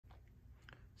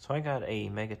So I got a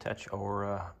Megatouch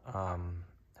Aurora, I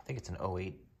think it's an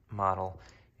 '08 model,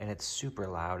 and it's super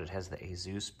loud. It has the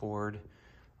Asus board,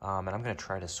 and I'm gonna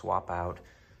try to swap out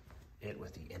it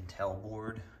with the Intel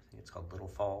board. I think it's called Little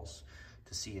Falls,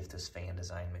 to see if this fan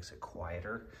design makes it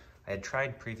quieter. I had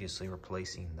tried previously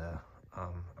replacing the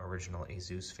original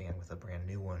Asus fan with a brand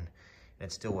new one, and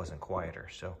it still wasn't quieter.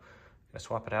 So I'm gonna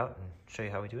swap it out and show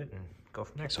you how we do it and go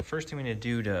from there. So first thing we need to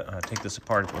do to take this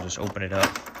apart is we'll just open it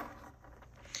up.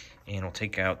 And we'll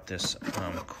take out this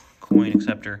coin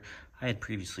acceptor. I had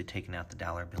previously taken out the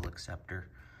dollar bill acceptor.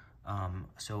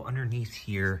 So underneath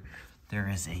here, there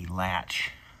is a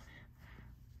latch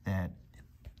that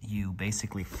you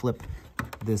basically flip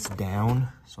this down.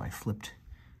 So I flipped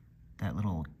that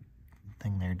little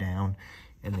thing there down,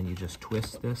 and then you just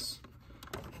twist this,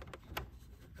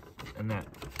 and that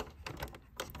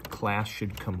clasp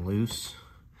should come loose.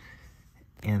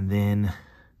 And then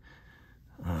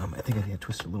I think I need to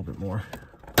twist it a little bit more.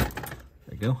 There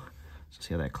we go. So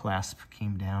see how that clasp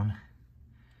came down?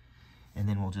 And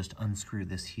then we'll just unscrew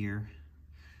this here,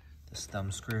 this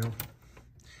thumb screw.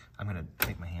 I'm gonna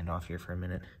take my hand off here for a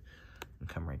minute and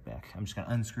come right back. I'm just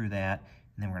gonna unscrew that,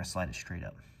 and then we're gonna slide it straight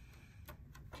up.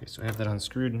 Okay, so I have that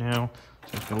unscrewed now. So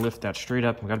I'm just gonna lift that straight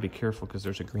up. We gotta be careful because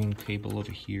there's a green cable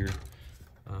over here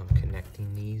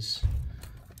connecting these.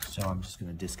 So I'm just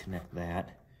gonna disconnect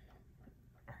that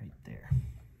right there.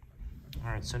 All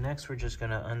right, so next we're just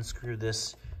gonna unscrew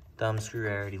this thumb screw.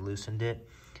 I already loosened it,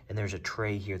 and there's a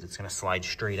tray here that's gonna slide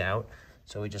straight out.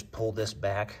 So we just pull this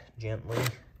back gently,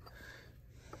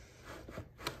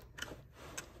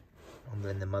 and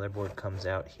then the motherboard comes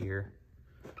out here.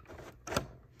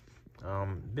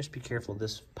 Just be careful,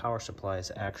 this power supply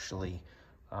is actually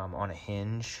on a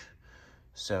hinge,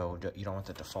 so you don't want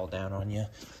that to fall down on you.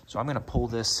 So I'm gonna pull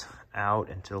this out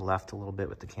and to the left a little bit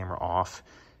with the camera off,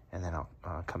 and then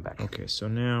I'll come back. Okay, so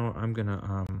now I'm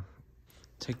gonna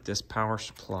take this power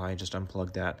supply, just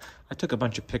unplug that. I took a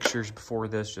bunch of pictures before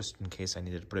this, just in case I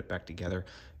needed to put it back together.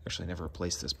 Actually, I never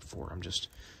replaced this before. I'm just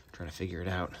trying to figure it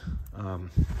out.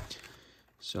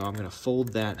 So I'm gonna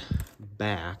fold that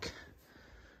back,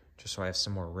 just so I have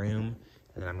some more room.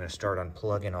 And then I'm gonna start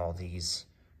unplugging all these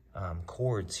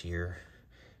cords here,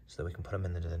 so that we can put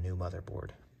them into the new motherboard.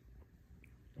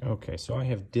 Okay, so I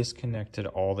have disconnected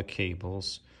all the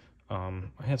cables.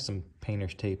 I have some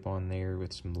painter's tape on there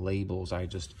with some labels. I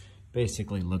just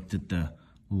basically looked at the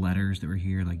letters that were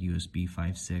here, like USB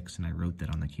 5.6, and I wrote that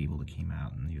on the cable that came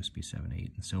out, and the USB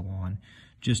 7.8, and so on,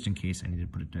 just in case I need to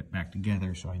put it back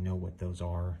together so I know what those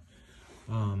are.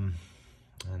 And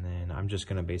then I'm just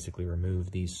gonna basically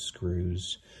remove these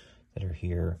screws that are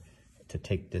here to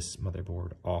take this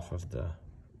motherboard off of the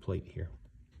plate here.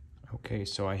 Okay,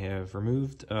 so I have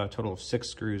removed a total of 6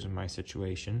 screws in my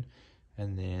situation,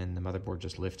 and then the motherboard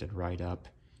just lifted right up,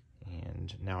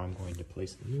 and now I'm going to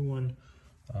place the new one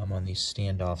on these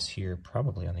standoffs here,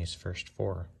 probably on these first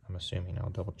 4, I'm assuming. I'll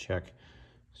double check.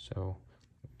 So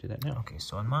do that now. Okay,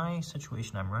 so in my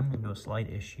situation, I'm running into a slight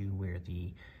issue where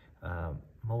the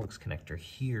Molex connector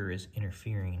here is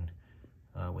interfering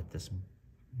with this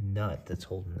nut that's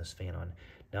holding this fan on.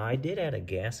 Now I did add a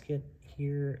gasket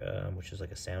here, which is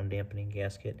like a sound dampening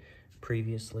gasket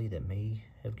previously, that may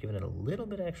have given it a little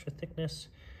bit extra thickness.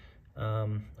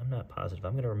 I'm not positive.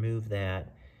 I'm gonna remove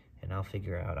that and I'll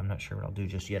figure out, I'm not sure what I'll do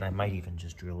just yet. I might even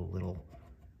just drill a little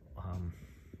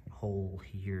hole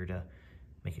here to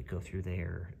make it go through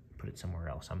there, put it somewhere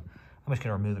else. I'm just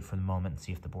gonna remove it for the moment and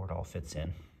see if the board all fits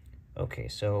in. Okay,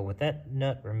 so with that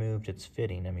nut removed, it's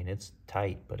fitting. I mean, it's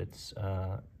tight, but it's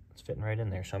fitting right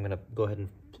in there. So I'm gonna go ahead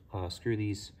and screw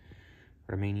these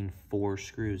remaining 4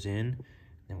 screws in,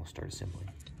 then we'll start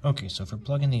assembling. Okay, so for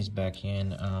plugging these back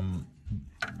in,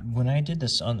 when I did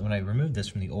this, when I removed this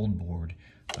from the old board,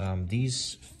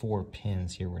 these 4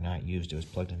 pins here were not used. It was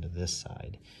plugged into this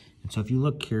side. And so if you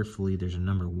look carefully, there's a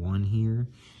number 1 here.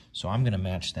 So I'm gonna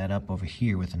match that up over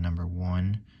here with a number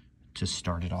 1 to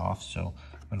start it off. So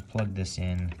I'm gonna plug this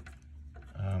in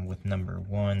with number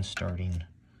 1 starting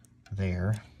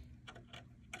there.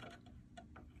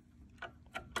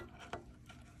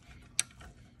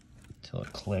 Until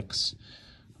it clicks.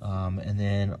 And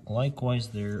then likewise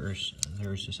there's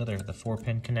this other, the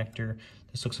 4-pin connector.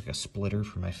 This looks like a splitter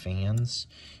for my fans,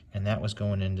 and that was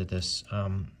going into this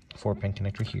 4-pin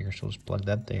connector here, so let's plug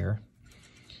that there.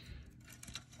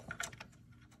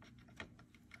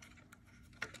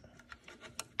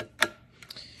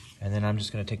 And then I'm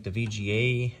just going to take the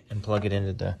VGA and plug it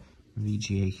into the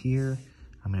VGA here.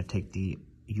 I'm going to take the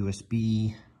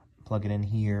USB, plug it in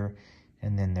here,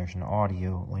 and then there's an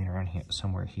audio laying around here,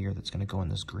 somewhere here, that's going to go in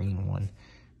this green one.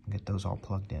 I'm get those all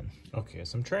plugged in. Okay,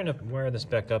 so I'm trying to wire this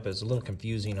back up. It's a little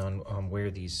confusing on where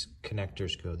these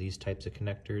connectors go, these types of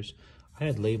connectors. I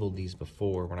had labeled these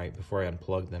before before I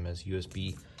unplugged them as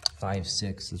USB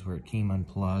 5.6 is where it came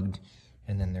unplugged.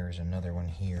 And then there's another one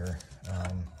here,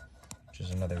 which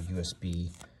is another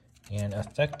USB. And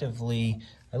effectively,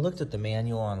 I looked at the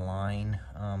manual online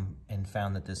and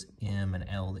found that this M and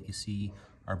L that you see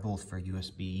are both for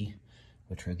USB,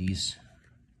 which are these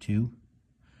two.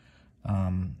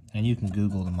 And you can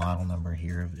Google the model number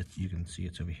here. You can see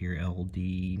it's over here,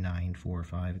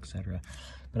 LD945, etc.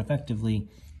 But effectively,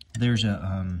 there's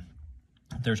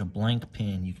a blank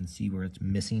pin. You can see where it's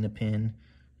missing a pin,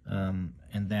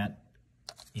 and that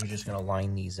you're just going to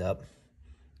line these up.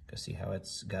 You can see how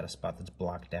it's got a spot that's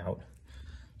blocked out.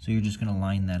 So you're just going to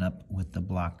line that up with the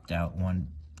blocked out one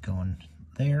going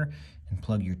there, and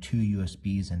plug your two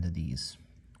USBs into these.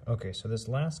 Okay, so this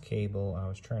last cable, I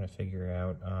was trying to figure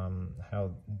out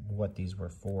what these were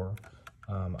for.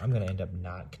 I'm going to end up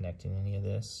not connecting any of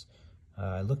this.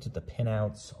 I looked at the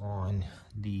pinouts on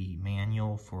the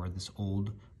manual for this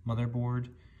old motherboard,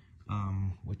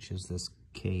 which is this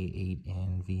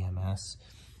K8N VMS.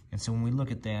 And so when we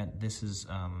look at that, this is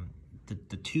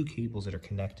the two cables that are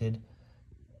connected.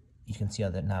 You can see how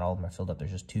that not all of them are filled up.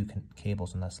 There's just two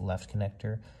cables on this left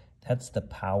connector. That's the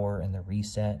power and the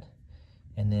reset.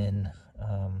 And then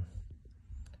I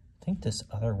think this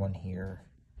other one here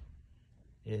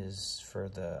is for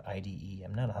the IDE.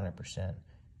 I'm not 100%.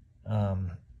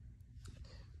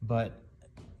 But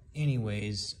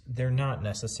anyways, they're not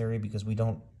necessary because we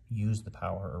don't use the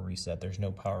power or reset. There's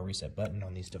no power reset button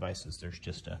on these devices. There's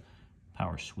just a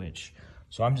power switch.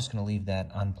 So I'm just going to leave that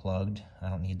unplugged. I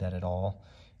don't need that at all.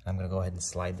 I'm going to go ahead and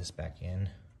slide this back in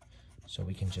so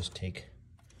we can just take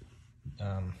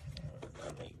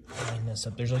let me line this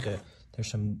up. There's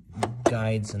some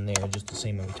guides in there, just the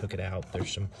same when we took it out.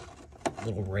 There's some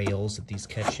little rails that these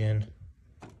catch in.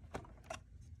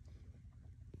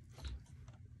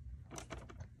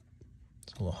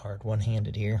 It's a little hard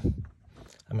one-handed here. I'm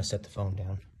gonna set the phone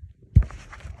down.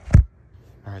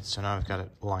 All right, so now I've got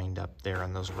it lined up there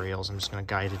on those rails. I'm just gonna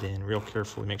guide it in real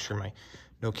carefully, make sure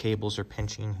no cables are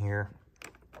pinching here.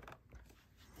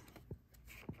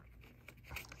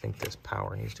 I think this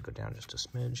power needs to go down just a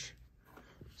smidge.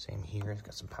 Same here, it's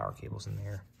got some power cables in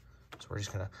there. So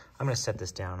I'm gonna set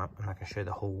this down. I'm not gonna show you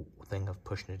the whole thing of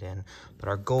pushing it in, but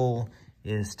our goal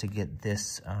is to get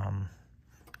this,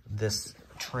 this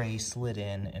tray slid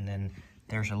in, and then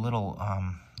there's a little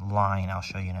line I'll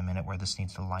show you in a minute where this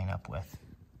needs to line up with.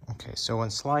 Okay, so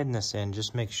when sliding this in,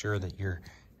 just make sure that your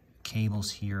cables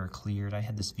here are cleared. I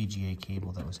had this VGA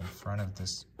cable that was in front of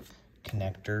this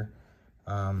connector.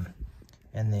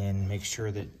 And then make sure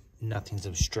that nothing's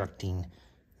obstructing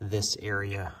this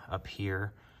area up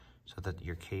here so that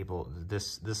your cable,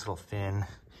 this little fin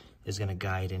is gonna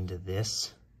guide into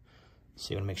this.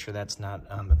 So you wanna make sure that's not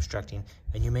obstructing.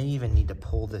 And you may even need to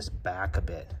pull this back a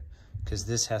bit because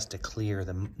this has to clear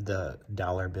the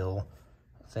dollar bill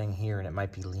thing here, and it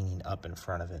might be leaning up in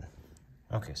front of it.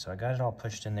 Okay, so I got it all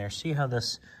pushed in there. See how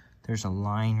there's a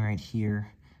line right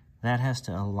here? That has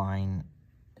to align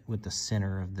with the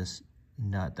center of this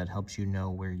nut. That helps you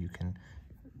know where you can,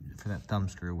 for that thumb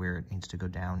screw, where it needs to go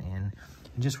down in.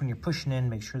 And just when you're pushing in,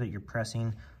 make sure that you're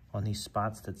pressing on these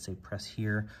spots that say press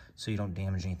here so you don't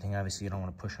damage anything. Obviously, you don't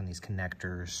want to push on these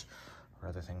connectors or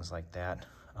other things like that.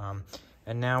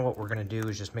 And now what we're going to do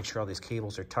is just make sure all these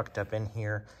cables are tucked up in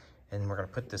here, and we're going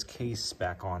to put this case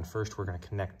back on. First, we're going to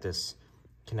connect this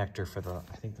connector for the,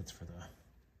 I think that's for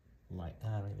the light. I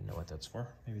don't even know what that's for.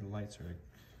 Maybe the lights are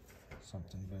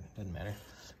something, but it doesn't matter.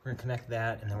 We're gonna connect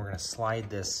that, and then we're gonna slide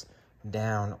this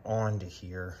down onto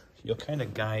here. You'll kind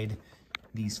of guide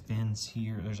these fins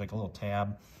here. There's like a little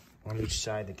tab on each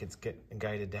side that gets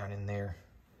guided down in there.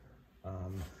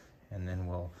 And then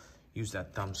we'll use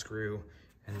that thumb screw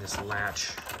and this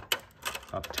latch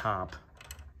up top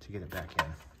to get it back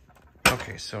in.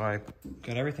 Okay, so I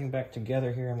got everything back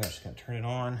together here. I'm just gonna turn it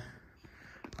on.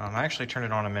 I actually turned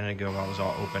it on a minute ago while it was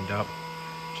all opened up,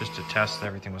 just to test that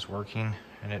everything was working.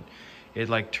 And it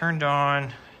like turned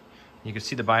on. You could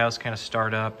see the BIOS kind of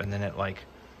start up, and then it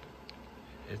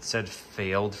said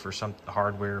failed for some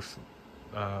hardware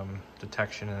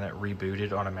detection, and it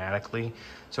rebooted automatically.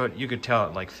 So you could tell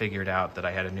it like figured out that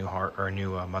I had a new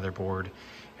motherboard,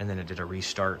 and then it did a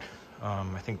restart,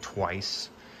 I think twice.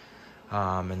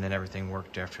 And then everything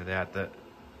worked after that.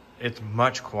 It's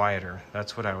much quieter.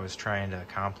 That's what I was trying to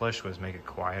accomplish, was make it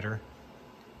quieter.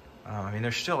 I mean,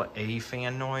 there's still a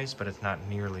fan noise, but it's not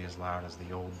nearly as loud as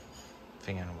the old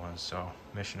fan was, so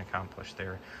mission accomplished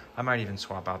there. I might even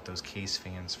swap out those case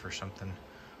fans for something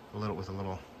with a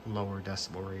little lower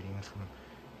decibel rating from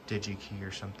DigiKey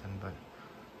or something. But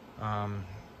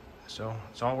so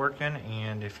it's all working,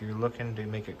 and if you're looking to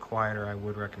make it quieter, I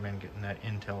would recommend getting that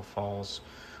Intel Falls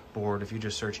board. If you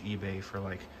just search eBay for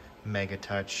like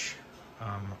Megatouch,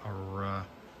 Aurora,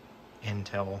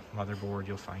 Intel motherboard,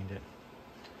 you'll find it.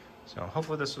 So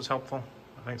hopefully this was helpful.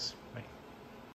 Thanks. Bye.